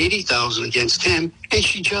 180,000 against him, and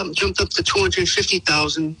she jumped up to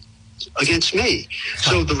 250,000 against me.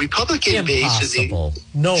 So the Republican base stayed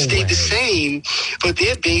the same, but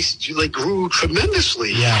their base grew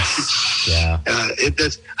tremendously. Yes. Yeah.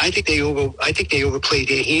 I think they overplayed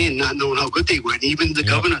their hand, not knowing how good they were. And even the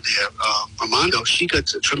governor there, Raimondo, she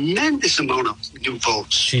got a tremendous amount of new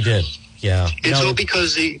votes. She did. Yeah. It's all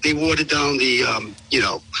because they watered down the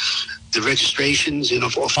registrations,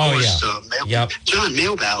 of course,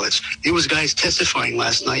 mail ballots. There was guys testifying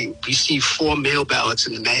last night. Received 4 mail ballots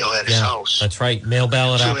in the mail at his house. That's right, mail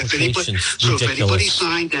ballot applications. If anybody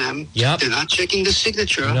signed them, they're not checking the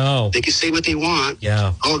signature. No, they can say what they want.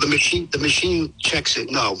 Yeah. Oh, the machine checks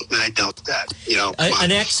it. No, I doubt that.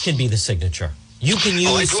 An X can be the signature. You can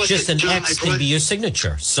use X can be your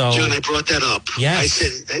signature. So, John, I brought that up. Yes. I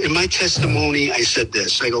said in my testimony, I said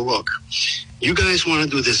this. I go, look, you guys want to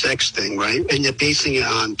do this X thing, right? And you're basing it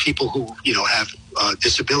on people who, have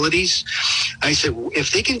disabilities. I said, well,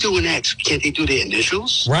 if they can do an X, can't they do the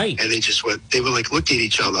initials? Right. And they were like, looked at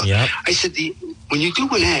each other. Yep. I said, when you do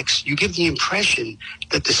an X, you give the impression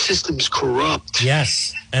that the system's corrupt.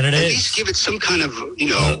 Yes, and it is. At least give it some kind of,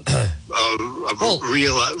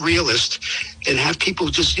 realist, and have people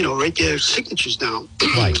just, write their signatures down.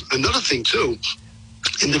 Right. Another thing, too,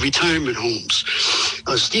 in the retirement homes,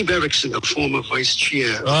 Steve Erickson, the former vice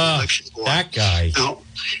chair of the election board. That guy. Now,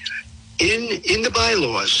 in the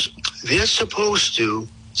bylaws, they're supposed to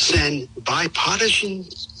send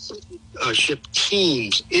bipartisanship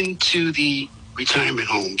teams into the retirement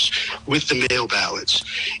homes with the mail ballots.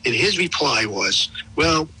 And his reply was,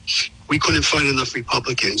 well, we couldn't find enough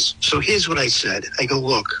Republicans. So here's what I said. I go,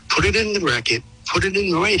 look, put it in the record, put it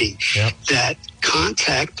in writing, that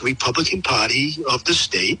contact the Republican Party of the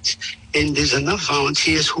state, and there's enough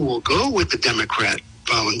volunteers who will go with the Democrat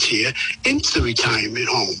volunteer into the retirement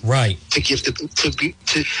home, right? To give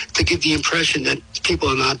the impression that people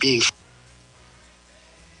are not being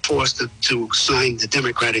forced to sign the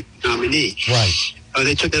Democratic nominee. Right.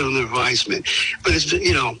 They took that on the advisement, but it's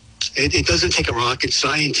it doesn't take a rocket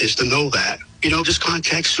scientist to know that. Just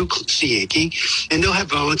contact Sue Cienki, and they'll have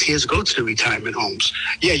volunteers go to the retirement homes.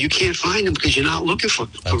 Yeah, you can't find them because you're not looking for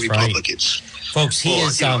Republicans. Right. Folks, he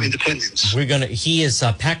is independents. He is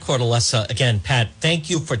Pat Cortellessa. Again, Pat, thank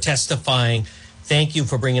you for testifying. Thank you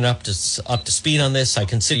for bringing up to speed on this. I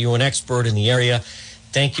consider you an expert in the area.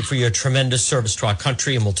 Thank you for your tremendous service to our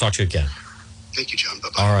country, and we'll talk to you again. Thank you, John.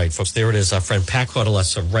 Bye-bye. All right, folks, there it is. Our friend Pat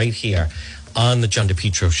Cortellessa right here on the John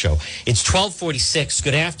DePietro Show. It's 12:46.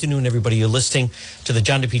 Good afternoon, everybody. You're listening to the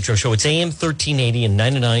John DePietro Show. It's AM 1380 and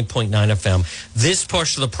 99.9 FM. This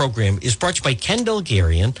portion of the program is brought to you by Ken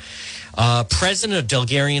Delgarian, president of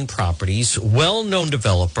Delgarian Properties, well-known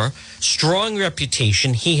developer, strong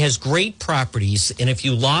reputation. He has great properties, and if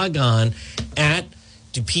you log on at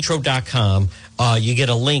DePietro.com, you get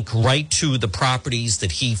a link right to the properties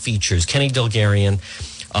that he features. Kenny Delgarian.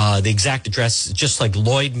 The exact address, just like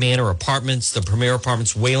Lloyd Manor Apartments, the Premier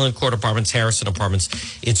Apartments, Wayland Court Apartments, Harrison Apartments.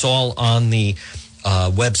 It's all on the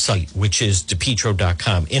website, which is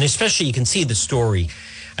DePietro.com. And especially you can see the story.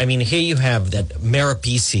 I mean, here you have that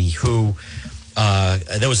Marabisi who,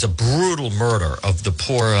 there was a brutal murder of the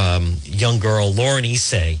poor young girl, Lauren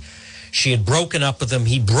Issei. She had broken up with him.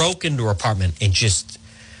 He broke into her apartment and just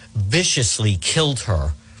viciously killed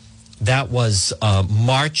her. That was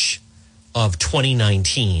March of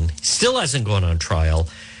 2019. Still hasn't gone on trial,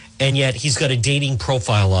 and yet he's got a dating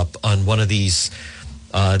profile up on one of these.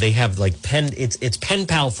 They have like it's pen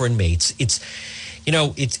pal for inmates. It's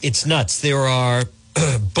nuts. There are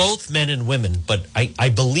both men and women, but I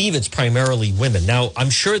believe it's primarily women. Now I'm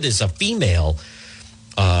sure there's a female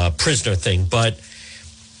prisoner thing, but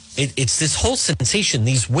it's this whole sensation.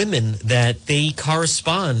 These women that they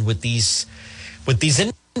correspond with these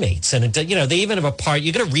inmates, and they even have a part.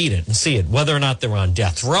 You got to read it and see it, whether or not they're on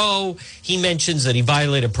death row. He mentions that he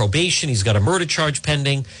violated probation. He's got a murder charge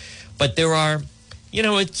pending, but there are,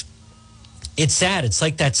 it's sad. It's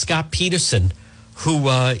like that Scott Peterson, who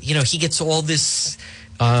he gets all this.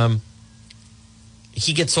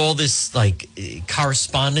 He gets all this like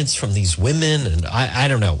correspondence from these women, and I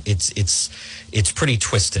don't know. It's pretty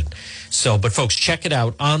twisted. So, but folks, check it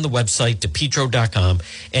out on the website, DePietro.com.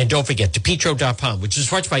 And don't forget, DePietro.com, which is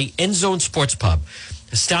brought by End Zone Sports Pub.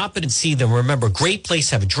 Stop it and see them. Remember, great place,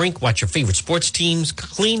 have a drink, watch your favorite sports teams,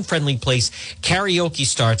 clean, friendly place. Karaoke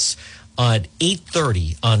starts at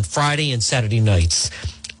 8:30 on Friday and Saturday nights.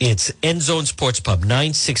 It's End Zone Sports Pub,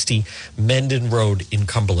 960 Mendon Road in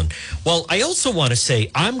Cumberland. Well, I also want to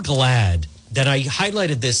say I'm glad that I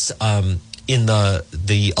highlighted this in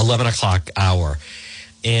the 11 o'clock hour.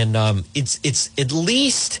 And it's at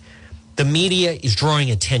least the media is drawing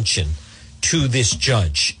attention to this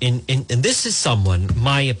judge. And this is someone,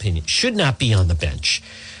 my opinion, should not be on the bench.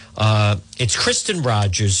 It's Kristen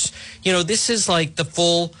Rogers. This is like the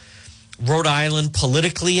full Rhode Island,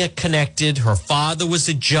 politically connected. Her father was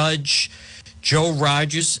a judge, Joe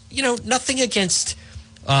Rogers. Nothing against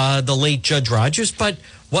the late Judge Rogers, but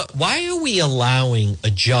why are we allowing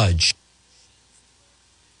a judge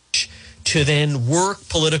to then work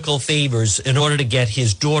political favors in order to get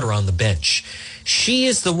his daughter on the bench? She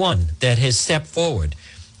is the one that has stepped forward.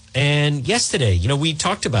 And yesterday, we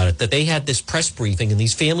talked about it, that they had this press briefing and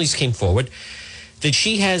these families came forward that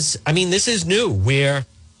she has, this is new, where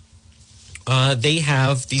they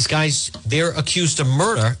have these guys, they're accused of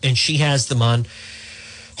murder, and she has them on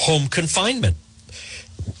home confinement.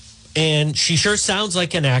 And she sure sounds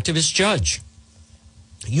like an activist judge.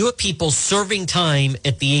 You have people serving time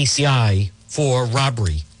at the ACI for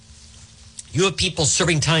robbery. You have people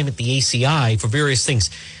serving time at the ACI for various things.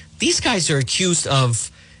 These guys are accused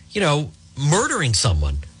of, murdering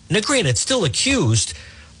someone. Now, granted, still accused,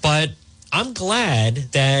 but I'm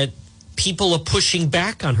glad that people are pushing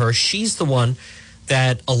back on her. She's the one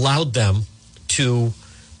that allowed them to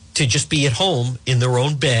just be at home in their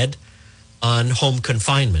own bed on home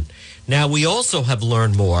confinement. Now, we also have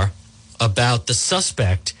learned more about the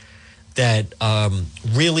suspect that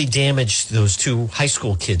really damaged those two high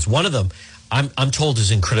school kids. One of them, I'm told,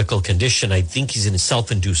 is in critical condition. I think he's in a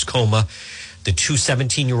self-induced coma. The two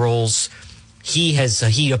 17-year-olds,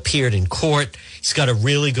 he appeared in court. He's got a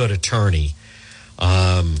really good attorney,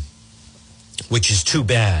 which is too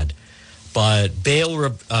bad. But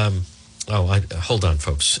bail, hold on,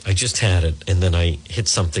 folks. I just had it, and then I hit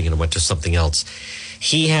something and it went to something else.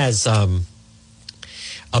 He has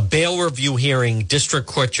a bail review hearing. District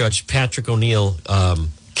Court Judge Patrick O'Neill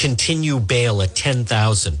continue bail at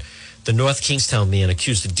 $10,000. The North Kingstown man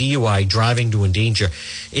accused of DUI, driving to endanger.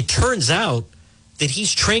 It turns out that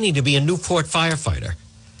he's training to be a Newport firefighter.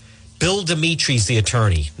 Bill Dimitri's the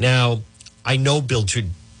attorney. Now, I know Bill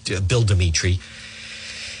Dimitri.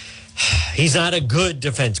 He's not a good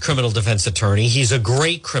criminal defense attorney. He's a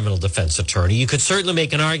great criminal defense attorney. You could certainly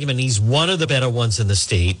make an argument he's one of the better ones in the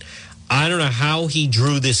state. I don't know how he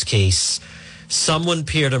drew this case. Someone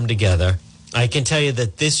paired them together. I can tell you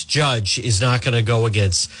that this judge is not going to go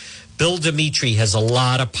against. Bill Dimitri has a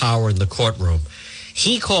lot of power in the courtroom.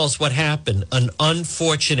 He calls what happened an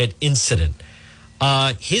unfortunate incident.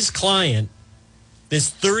 His client, this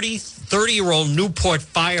 30-year-old Newport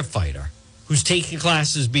firefighter who's taking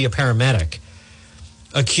classes to be a paramedic,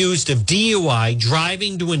 accused of DUI,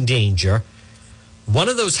 driving to endanger. One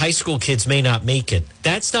of those high school kids may not make it.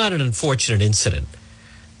 That's not an unfortunate incident.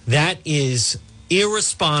 That is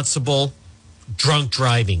irresponsible drunk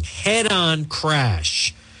driving, head-on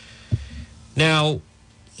crash. Now,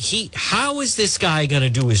 how is this guy going to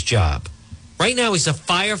do his job? Right now, he's a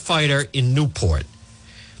firefighter in Newport.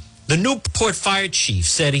 The Newport fire chief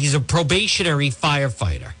said he's a probationary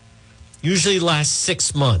firefighter. Usually lasts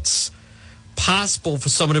 6 months. Possible for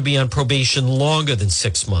someone to be on probation longer than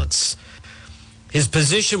 6 months. His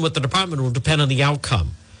position with the department will depend on the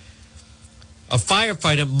outcome. A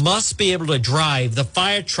firefighter must be able to drive. The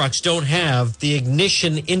fire trucks don't have the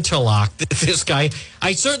ignition interlock that this guy,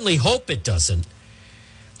 I certainly hope it doesn't.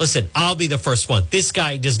 Listen, I'll be the first one. This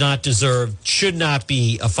guy does not deserve, should not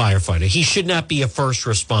be a firefighter. He should not be a first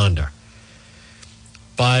responder.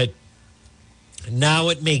 But now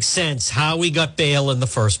it makes sense how he got bail in the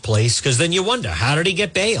first place, because then you wonder, how did he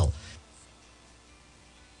get bail?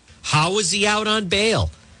 How was he out on bail?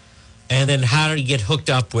 And then how did he get hooked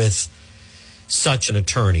up with such an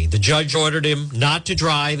attorney? The judge ordered him not to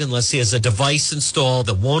drive unless he has a device installed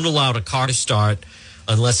that won't allow a car to start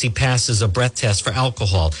unless he passes a breath test for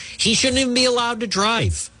alcohol. He shouldn't even be allowed to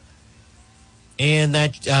drive. And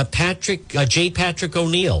that J. Patrick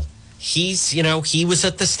O'Neill, he was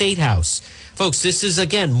at the State House. Folks, this is,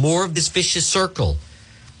 again, more of this vicious circle.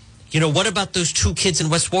 What about those two kids in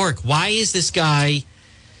West Warwick? Why is this guy,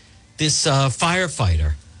 this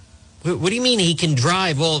firefighter? What do you mean he can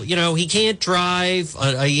drive? Well, he can't drive.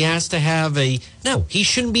 He has to have no, he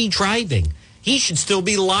shouldn't be driving. He should still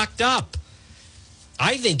be locked up.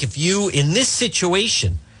 I think if you, in this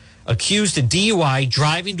situation, accused of DUI,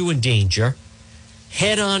 driving to endanger,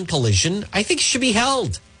 head-on collision, I think he should be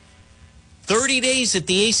held. 30 days at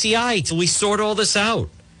the ACI till we sort all this out.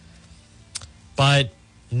 But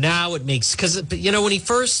now it makes, because, when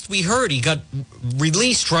we heard he got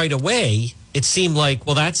released right away, it seemed like,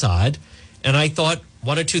 well, that's odd. And I thought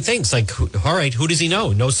one or two things, like, all right, who does he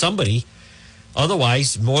know? Know somebody.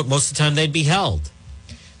 Otherwise, most of the time they'd be held.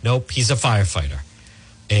 Nope, he's a firefighter.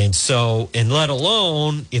 And so, and let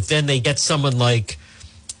alone if then they get someone like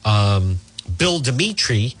Bill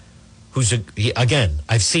Dimitri, who's, again,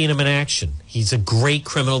 I've seen him in action. He's a great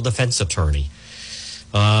criminal defense attorney.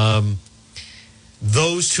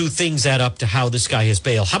 Those two things add up to how this guy has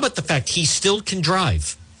bail. How about the fact he still can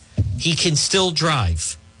drive? He can still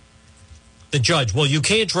drive. The judge, well, you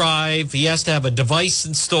can't drive. He has to have a device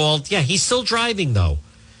installed. Yeah, he's still driving, though.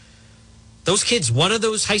 Those kids, one of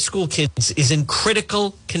those high school kids is in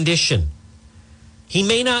critical condition. He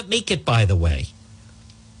may not make it, by the way.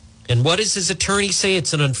 And what does his attorney say?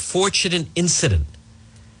 It's an unfortunate incident.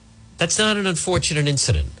 That's not an unfortunate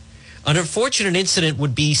incident. An unfortunate incident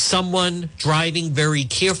would be someone driving very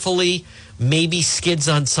carefully, maybe skids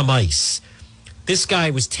on some ice. This guy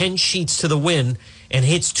was 10 sheets to the wind and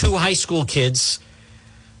hits two high school kids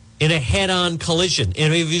in a head-on collision.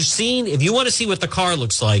 And if you want to see what the car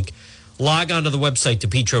looks like, log on to the website,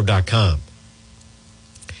 DePetro.com.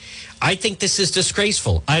 I think this is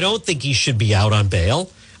disgraceful. I don't think he should be out on bail.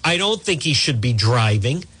 I don't think he should be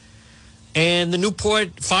driving. And the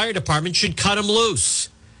Newport Fire Department should cut him loose.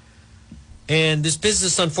 And this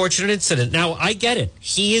business unfortunate incident. Now, I get it.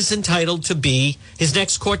 He is entitled to be, his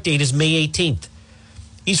next court date is May 18th.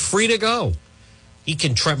 He's free to go. He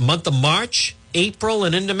can try month of March, April,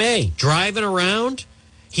 and into May. Driving around,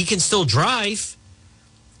 he can still drive.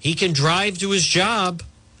 He can drive to his job,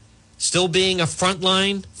 still being a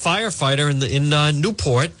frontline firefighter in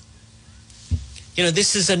Newport. You know,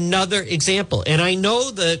 this is another example. And I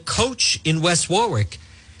know the coach in West Warwick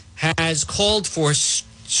has called for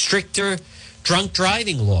stricter drunk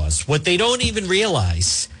driving laws. What they don't even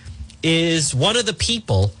realize is one of the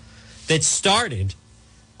people that started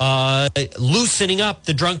loosening up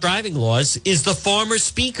the drunk driving laws is the former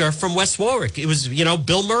speaker from West Warwick. It was,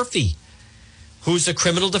 Bill Murphy, who's a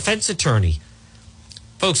criminal defense attorney.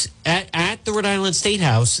 Folks, at the Rhode Island State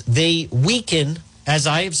House, they weaken, as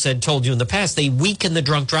I have told you in the past, they weaken the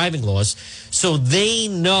drunk driving laws so they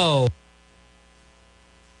know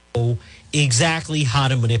exactly how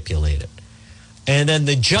to manipulate it. And then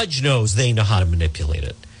the judge knows they know how to manipulate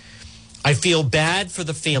it. I feel bad for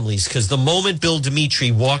the families because the moment Bill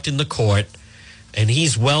Dimitri walked in the court, and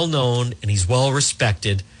he's well known and he's well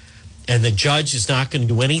respected, and the judge is not going to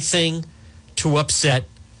do anything to upset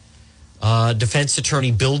defense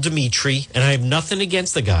attorney Bill Dimitri, and I have nothing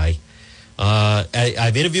against the guy.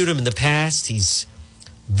 I've interviewed him in the past. He's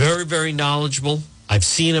very, very knowledgeable. I've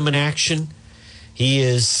seen him in action. He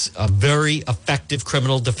is a very effective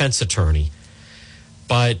criminal defense attorney.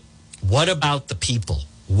 But what about the people?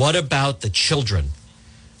 What about the children?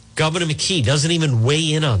 Governor McKee doesn't even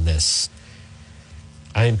weigh in on this.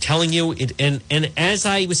 I am telling you, and as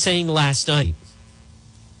I was saying last night,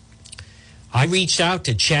 I reached out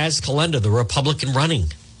to Chaz Calenda, the Republican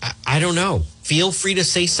running. I don't know. Feel free to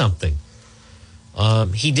say something.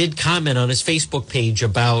 He did comment on his Facebook page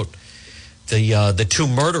about the two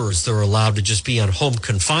murderers that are allowed to just be on home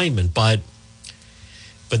confinement, but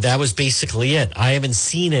that was basically it. I haven't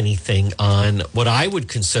seen anything on what I would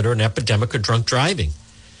consider an epidemic of drunk driving.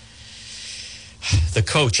 The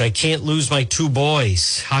coach, I can't lose my two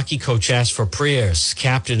boys. Hockey coach asked for prayers.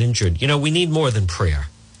 Captain injured. We need more than prayer.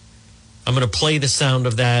 I'm going to play the sound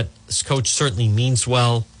of that. This coach certainly means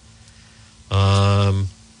well. One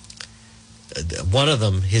of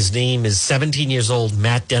them, his name is 17 years old,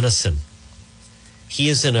 Matt Dennison. He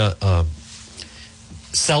is in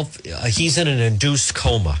he's in an induced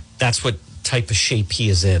coma. That's what type of shape he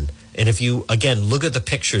is in. And if you, again, look at the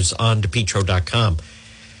pictures on DePietro.com,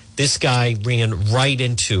 this guy ran right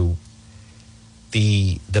into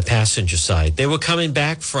the passenger side. They were coming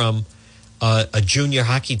back from a junior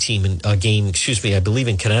hockey team game, I believe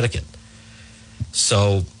in Connecticut.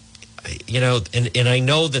 So, and I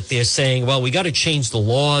know that they're saying, well, we got to change the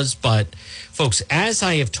laws. But, folks, as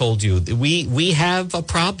I have told you, we have a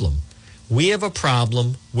problem. We have a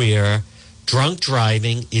problem where drunk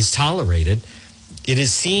driving is tolerated. It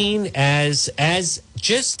is seen as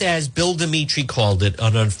just as Bill Dimitri called it,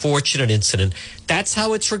 an unfortunate incident. That's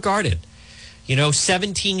how it's regarded.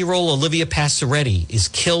 17-year-old Olivia Passaretti is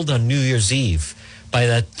killed on New Year's Eve by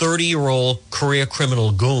that 30-year-old career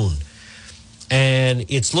criminal goon. And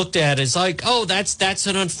it's looked at as like, oh, that's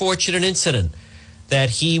an unfortunate incident, that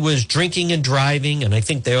he was drinking and driving, and I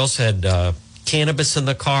think they also had cannabis in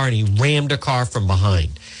the car, and he rammed a car from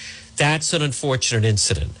behind. That's an unfortunate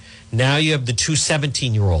incident. Now you have the two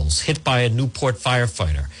 17-year-olds hit by a Newport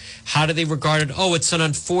firefighter. How do they regard it? Oh, it's an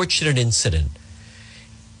unfortunate incident.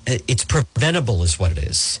 It's preventable is what it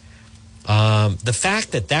is. The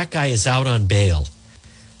fact that guy is out on bail,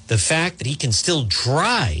 the fact that he can still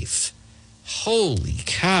drive, holy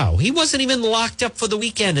cow. He wasn't even locked up for the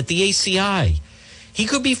weekend at the ACI. He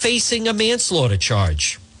could be facing a manslaughter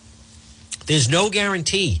charge. There's no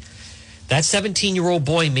guarantee. That 17-year-old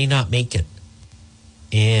boy may not make it.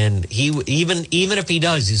 And he even if he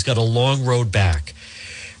does, he's got a long road back.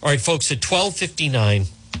 All right, folks, at 12:59,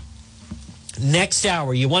 next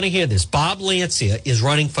hour, you want to hear this. Bob Lancia is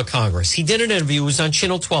running for Congress. He did an interview. It was on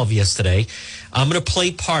Channel 12 yesterday. I'm going to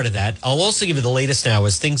play part of that. I'll also give you the latest now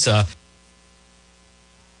as things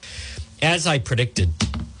as I predicted.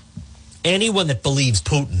 Anyone that believes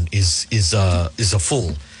Putin is a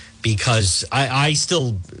fool, because I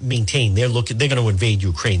still maintain they're going to invade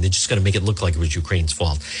Ukraine. They're just going to make it look like it was Ukraine's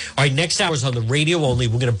fault. All right, next hour is on the radio only.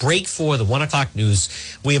 We're going to break for the 1 o'clock news.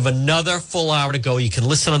 We have another full hour to go. You can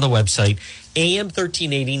listen on the website, AM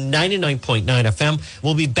 1380, 99.9 FM.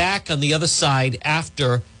 We'll be back on the other side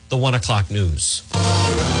after the 1 o'clock news.